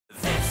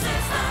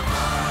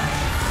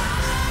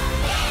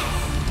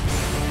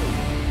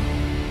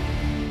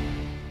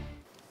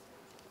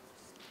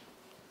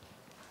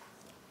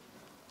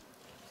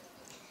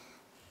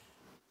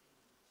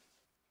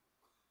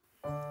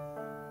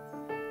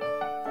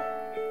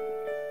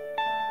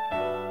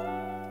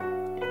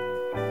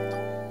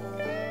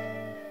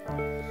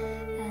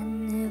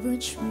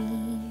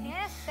dream.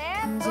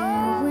 'Cause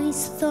I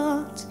always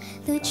thought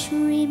that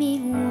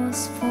dreaming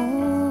was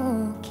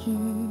for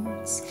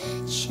kids,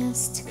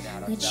 just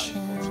a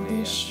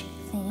childish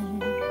thing.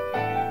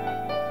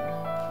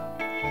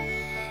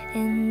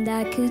 And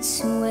I could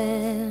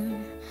swear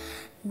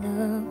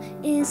love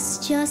is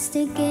just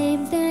a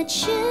game that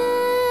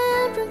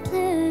children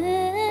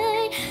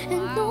play,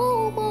 and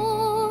no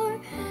more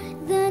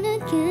than a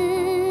game.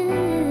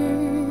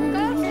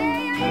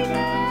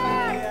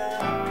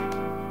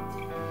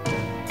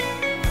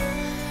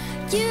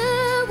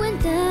 You and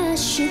I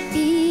should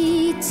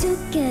be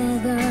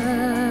together.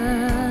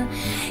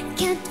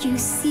 Can't you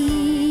see?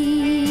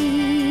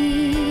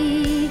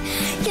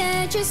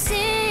 Can't you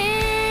see?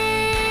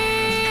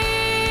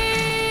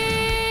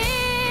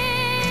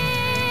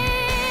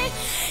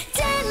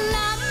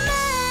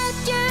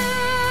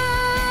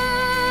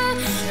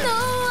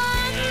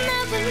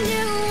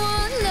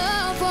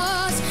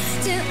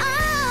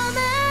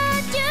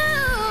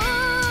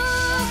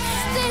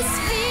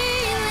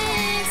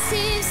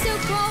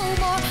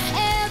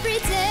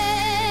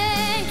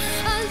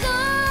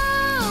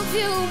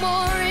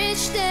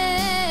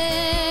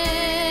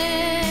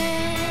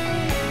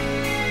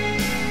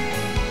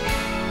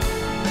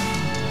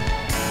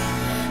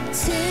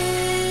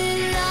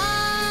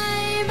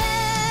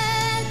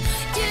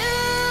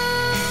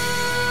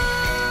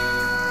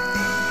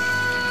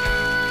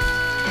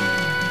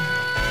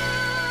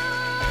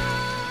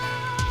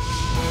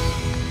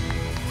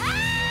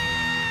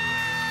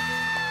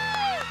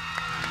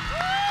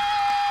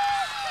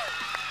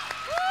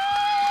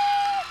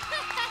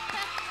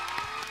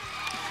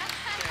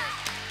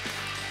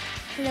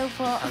 Hello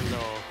po.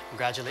 Hello.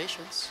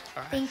 Congratulations.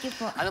 Alright. Thank you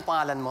po. Ano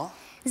pangalan mo?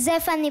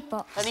 Zephanie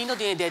po. Kanino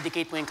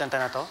dinidedicate mo yung kanta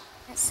na to?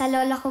 Sa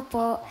lola ko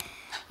po,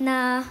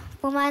 na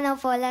pumanaw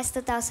po last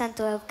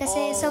 2012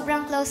 kasi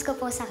sobrang close ko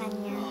po sa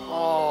kanya.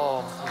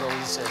 Oh,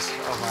 roses.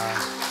 Oh, man.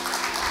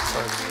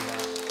 Sorry.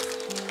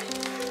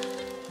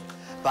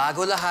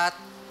 Bago lahat,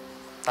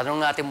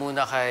 tanong natin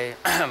muna kay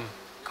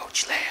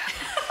Coach Lea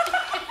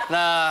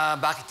na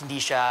bakit hindi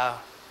siya...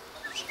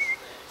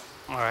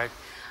 Alright.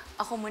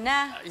 Ako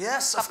muna.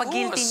 Yes, of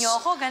Papag-guilty niyo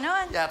ako,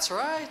 ganon. That's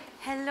right.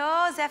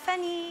 Hello,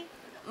 Zephanie.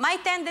 My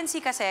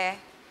tendency kasi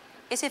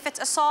is if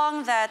it's a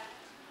song that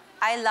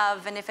I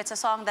love and if it's a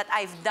song that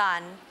I've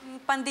done,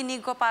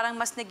 pandinig ko parang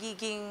mas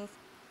nagiging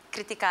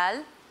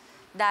critical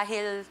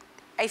dahil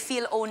I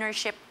feel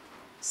ownership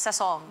sa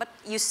song. But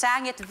you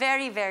sang it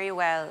very, very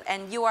well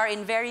and you are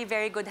in very,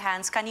 very good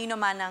hands. Kaninong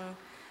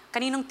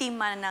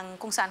team man ng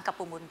kung saan ka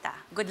pumunta.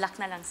 Good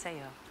luck na lang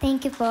sa'yo.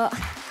 Thank you po.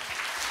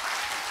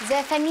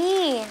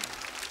 Zephanie,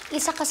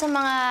 isa ka sa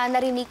mga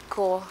narinig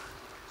ko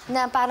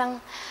na parang,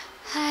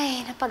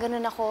 ay,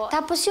 napaganon ako.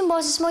 Tapos yung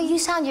boses mo, you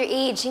sound your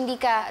age. Hindi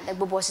ka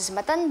nagboboses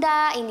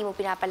matanda, hindi mo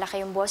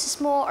pinapalaki yung boses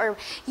mo, or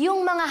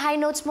yung mga high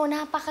notes mo,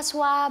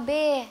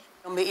 napakaswabe.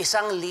 May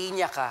isang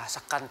linya ka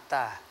sa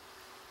kanta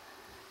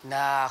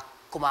na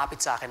kumapit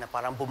sa akin na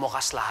parang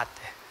bumukas lahat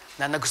eh.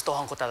 Na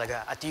nagustuhan ko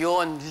talaga. At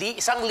yun,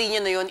 isang linya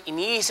na yun,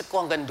 iniisip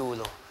ko hanggang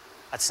dulo.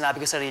 At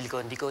sinabi ko sa sarili ko,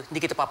 hindi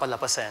kita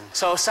papalapasin.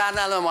 So,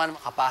 sana naman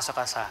makapasok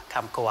ka sa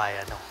Camp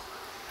Kawayan, no?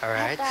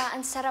 Alright? At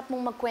ang sarap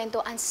mong magkwento,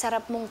 ang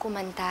sarap mong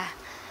kumanta.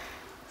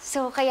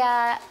 So,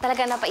 kaya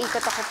talaga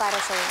napaikot ako para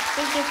sa'yo.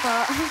 Thank you po.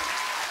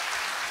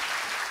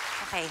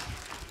 Okay.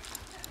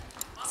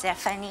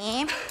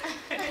 Zephanie.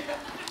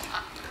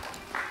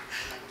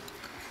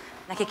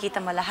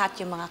 Nakikita mo lahat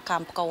yung mga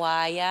Camp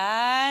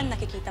Kawayan.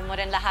 Nakikita mo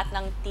rin lahat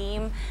ng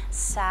Team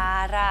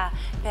Sara.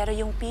 Pero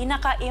yung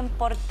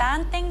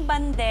pinaka-importanteng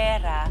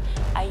bandera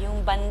ay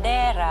yung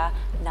bandera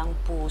ng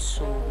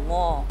puso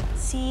mo.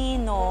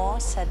 Sino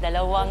sa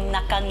dalawang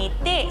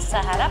nakangiti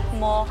sa harap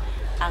mo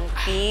ang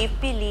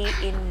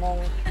pipiliin mong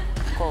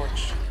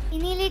coach?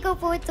 Pinili ko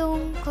po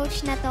itong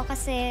coach na to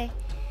kasi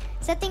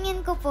sa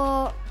tingin ko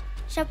po,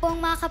 siya pong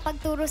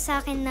makakapagturo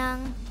sa akin ng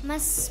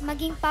mas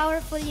maging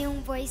powerful yung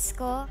voice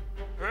ko.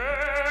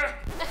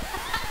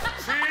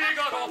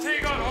 Figaro,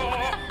 Figaro!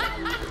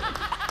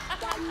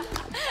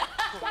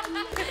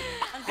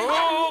 Who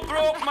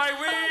broke my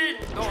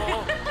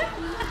window?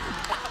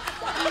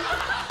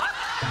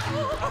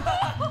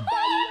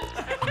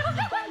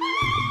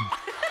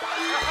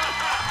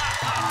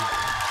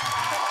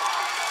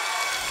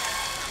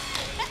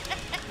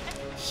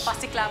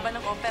 Pasiklaban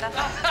ng opera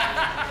to.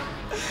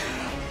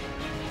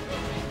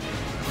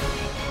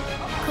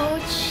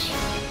 Coach.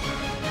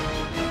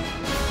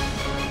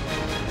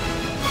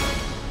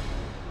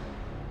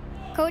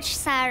 Coach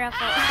Sara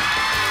po.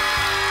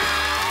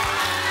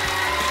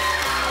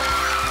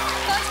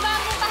 Coach,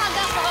 bakit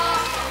pahaga ko?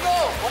 No!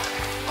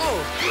 Oh,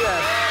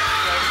 yes.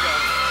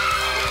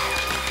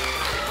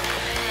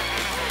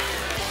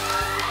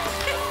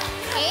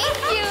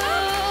 Thank you!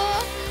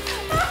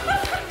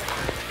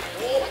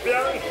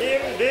 Upyang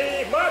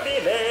hindi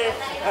mabili.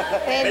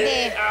 Pwede.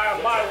 May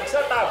aman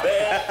sa tabi.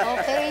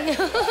 Okay.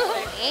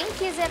 Thank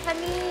you,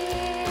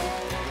 Zephanie.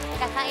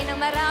 Kakain ng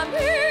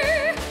marami.